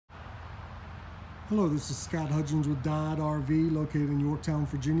Hello, this is Scott Hudgins with Dodd RV located in Yorktown,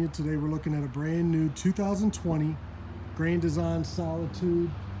 Virginia. Today we're looking at a brand new 2020 Grand Design Solitude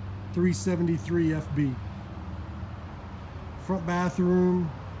 373FB. Front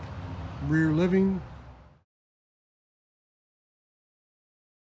bathroom, rear living.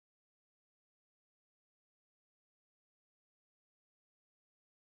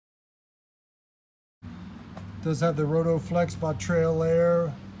 Does have the Rotoflex by Trail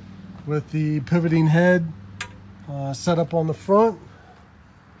Air with the pivoting head set up on the front.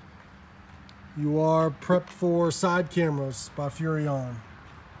 You are prepped for side cameras by Furrion.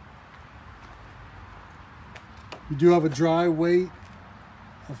 You do have a dry weight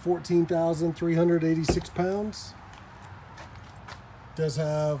of 14,386 pounds. Does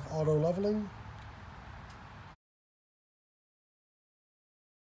have auto leveling.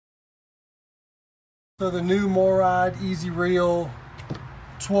 So the new MORryde Easy Reel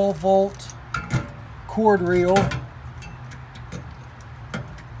 12-volt cord reel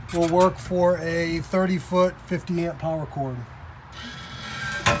will work for a 30-foot 50-amp power cord.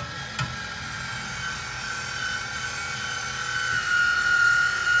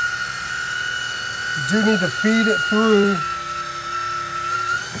 You do need to feed it through.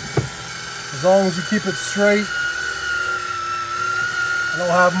 As long as you keep it straight. I don't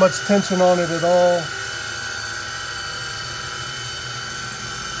have much tension on it at all.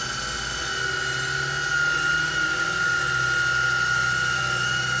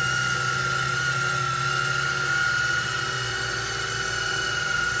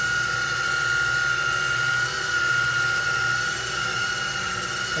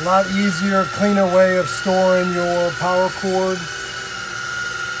 A lot easier, cleaner way of storing your power cord.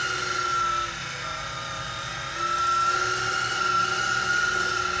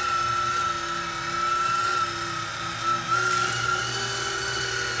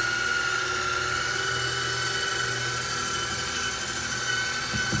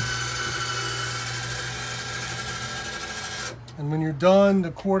 And when you're done,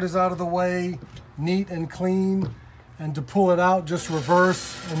 the cord is out of the way, neat and clean. And to pull it out, just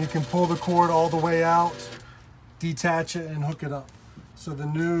reverse, and you can pull the cord all the way out, detach it, and hook it up. So the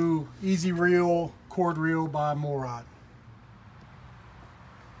new Easy Reel cord reel by MORryde.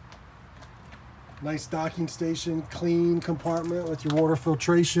 Nice docking station, clean compartment with your water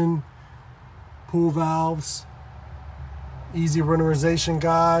filtration, pool valves, easy winterization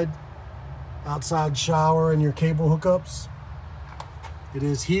guide, outside shower, and your cable hookups. It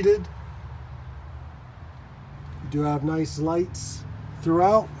is heated. Do have nice lights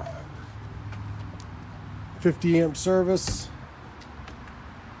throughout. 50-amp service.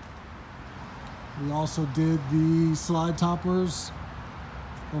 We also did the slide toppers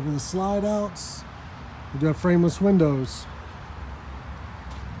over the slide outs. We do have frameless windows.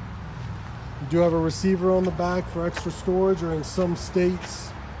 We do have a receiver on the back for extra storage, or in some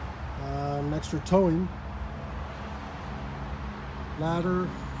states, extra towing. Ladder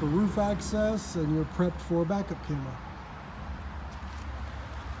for roof access, and you're prepped for a backup camera.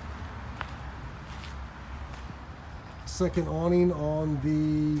 Second awning on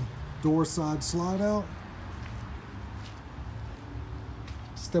the door side slide out.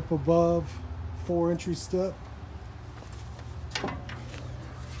 Step above, 4-entry step.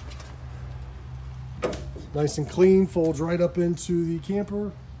 Nice and clean, folds right up into the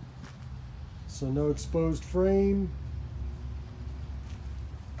camper. So no exposed frame.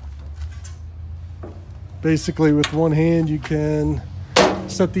 Basically, with one hand, you can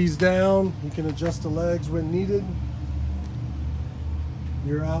set these down. You can adjust the legs when needed.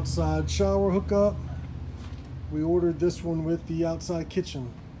 Your outside shower hookup. We ordered this one with the outside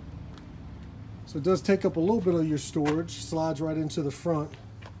kitchen. So it does take up a little bit of your storage, slides right into the front,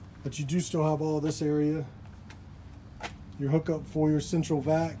 but you do still have all this area. Your hookup for your central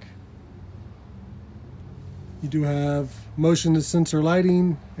vac. You do have motion sensor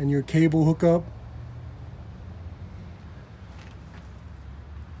lighting and your cable hookup.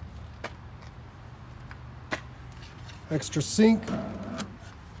 Extra sink,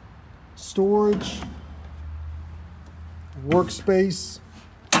 storage, workspace,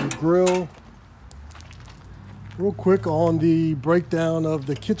 your grill. Real quick on the breakdown of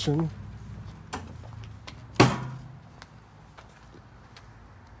the kitchen.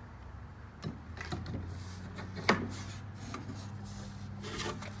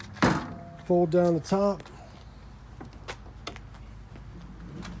 Fold down the top.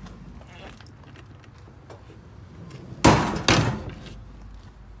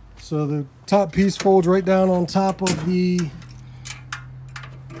 So the top piece folds right down on top of the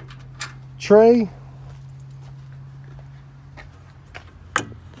tray.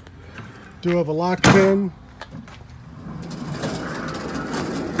 Do have a lock pin.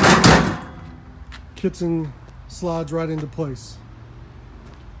 Kitchen slides right into place.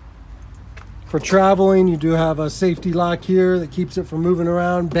 For traveling, you do have a safety lock here that keeps it from moving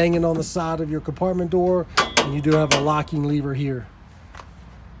around, banging on the side of your compartment door, and you do have a locking lever here.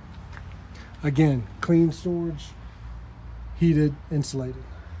 Again, clean storage, heated, insulated.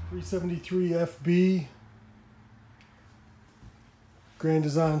 373FB, Grand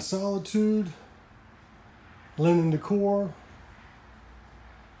Design Solitude, linen decor.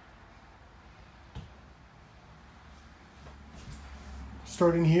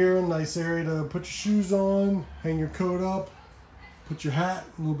 Starting here, nice area to put your shoes on, hang your coat up, put your hat,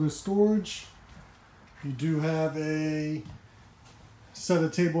 a little bit of storage. You do have a set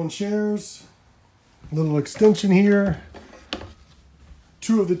of table and chairs, a little extension here.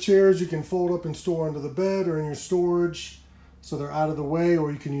 2 of the chairs you can fold up and store under the bed or in your storage so they're out of the way,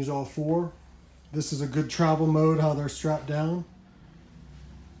 or you can use all 4. This is a good travel mode, how they're strapped down.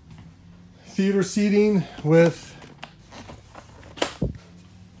 Theater seating with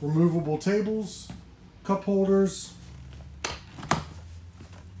removable tables, cup holders,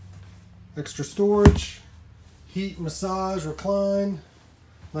 extra storage, heat, massage, recline,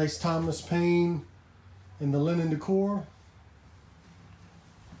 nice timeless pane in the linen decor.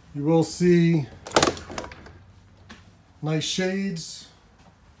 You will see nice shades.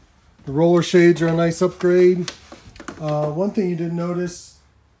 The roller shades are a nice upgrade. One thing you didn't notice,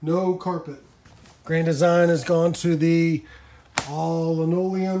 no carpet. Grand Design has gone to the all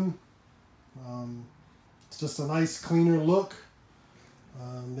linoleum. It's just a nice cleaner look.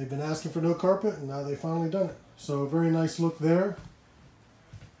 They've been asking for no carpet and now they've finally done it. So very nice look there.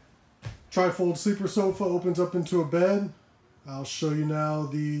 Trifold sleeper sofa opens up into a bed. I'll show you now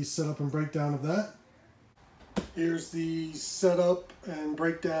the setup and breakdown of that. Here's the setup and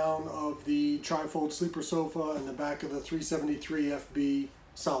breakdown of the trifold sleeper sofa in the back of the 373FB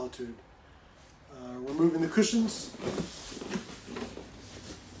Solitude. Removing the cushions.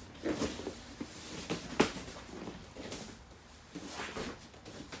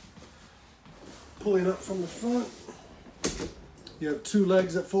 Pulling up from the front, you have 2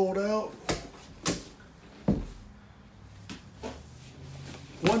 legs that fold out.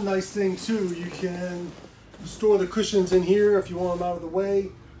 One nice thing too, you can store the cushions in here if you want them out of the way.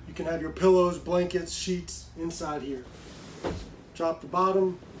 You can have your pillows, blankets, sheets inside here. Drop the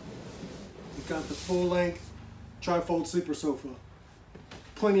bottom. You've got the full-length trifold sleeper sofa.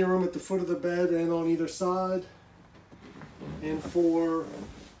 Plenty of room at the foot of the bed and on either side. And for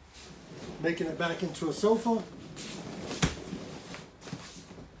making it back into a sofa,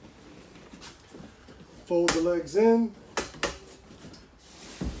 fold the legs in.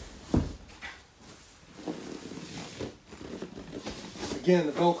 Again,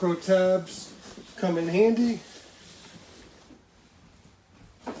 the Velcro tabs come in handy.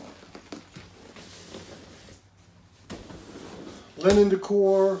 Linen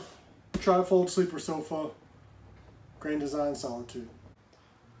decor, trifold sleeper sofa, Grand Design Solitude.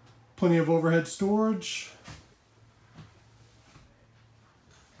 Plenty of overhead storage.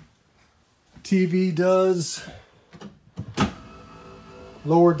 TV does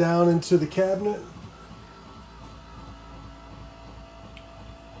lower down into the cabinet.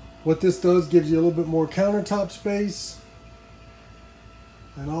 What this does gives you a little bit more countertop space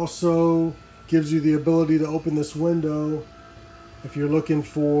and also gives you the ability to open this window if you're looking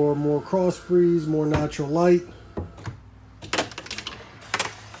for more cross breeze, more natural light.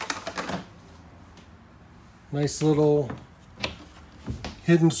 Nice little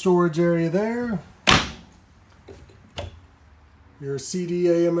hidden storage area there. Your CD,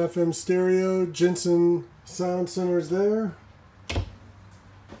 AM, FM stereo, Jensen sound centers there.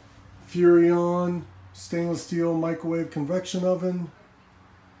 Furrion stainless steel microwave convection oven.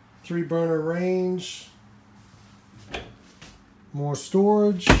 3-burner range. More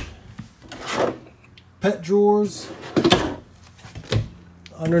storage. Pet drawers.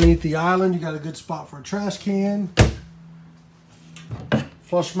 Underneath the island, you got a good spot for a trash can.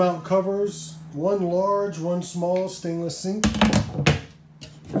 Flush mount covers. 1 large, 1 small stainless sink.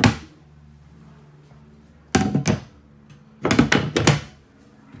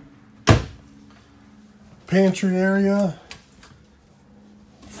 Pantry area.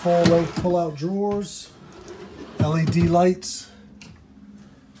 Full-length pull-out drawers. LED lights.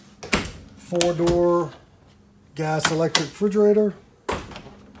 4-door gas electric refrigerator.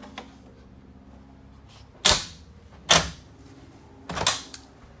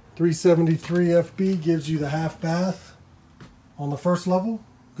 $373FB gives you the half bath on the first level.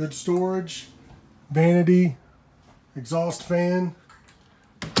 Good storage, vanity, exhaust fan.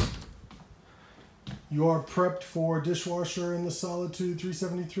 You are prepped for dishwasher in the Solitude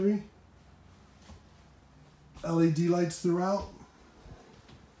 373. LED lights throughout.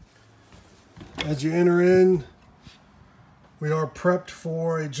 As you enter in, we are prepped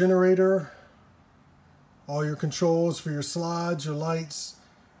for a generator. All your controls for your slides, your lights,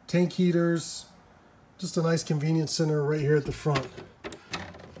 tank heaters. Just a nice convenience center right here at the front.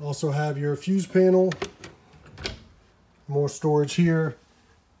 Also have your fuse panel. More storage here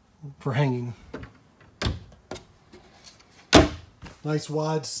for hanging. Nice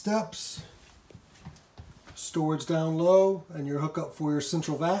wide steps. Storage down low and your hookup for your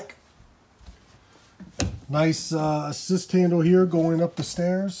central vac. Nice assist handle here going up the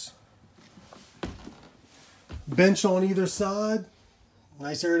stairs. Bench on either side.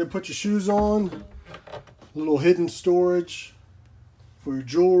 Nice area to put your shoes on. Little hidden storage for your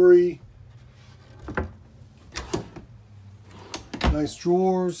jewelry. Nice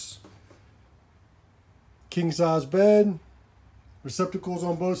drawers. King size bed. Receptacles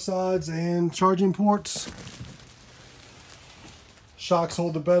on both sides and charging ports. Shocks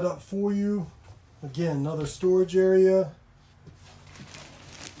hold the bed up for you. Again, another storage area.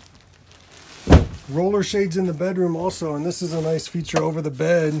 Roller shades in the bedroom also, and this is a nice feature over the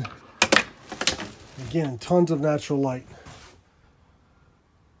bed. Again, tons of natural light.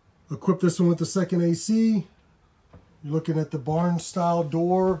 Equip this one with the second AC. You're looking at the barn style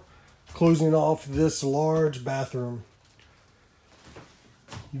door closing off this large bathroom.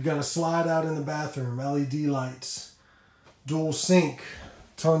 You've got a slide out in the bathroom, LED lights, dual sink,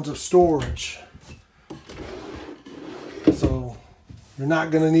 tons of storage. So you're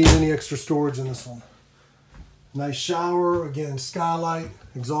not going to need any extra storage in this one. Nice shower, again, skylight,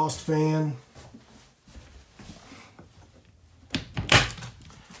 exhaust fan.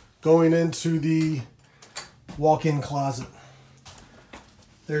 Going into the walk-in closet.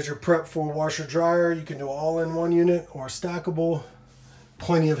 There's your prep for washer dryer. You can do all in one unit or stackable.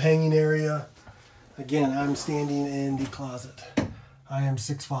 Plenty of hanging area. Again, I'm standing in the closet. I am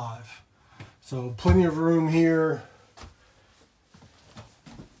 6'5". So plenty of room here.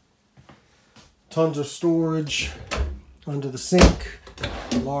 Tons of storage under the sink.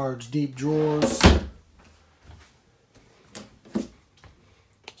 Large, deep drawers.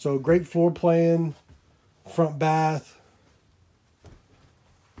 So great floor plan. Front bath.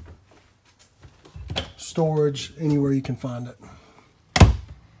 Storage anywhere you can find it.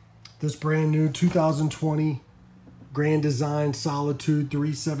 This brand new 2020 Grand Design Solitude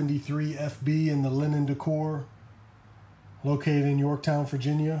 373FB in the linen decor, located in Yorktown,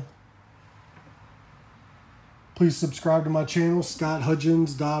 Virginia. Please subscribe to my channel, Scott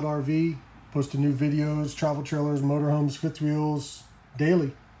Hudgins, Dodd RV. Posting new videos, travel trailers, motorhomes, fifth wheels,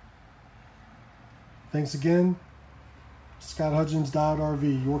 daily. Thanks again. Scott Hudgins, Dodd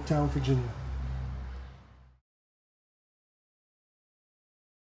RV, Yorktown, Virginia.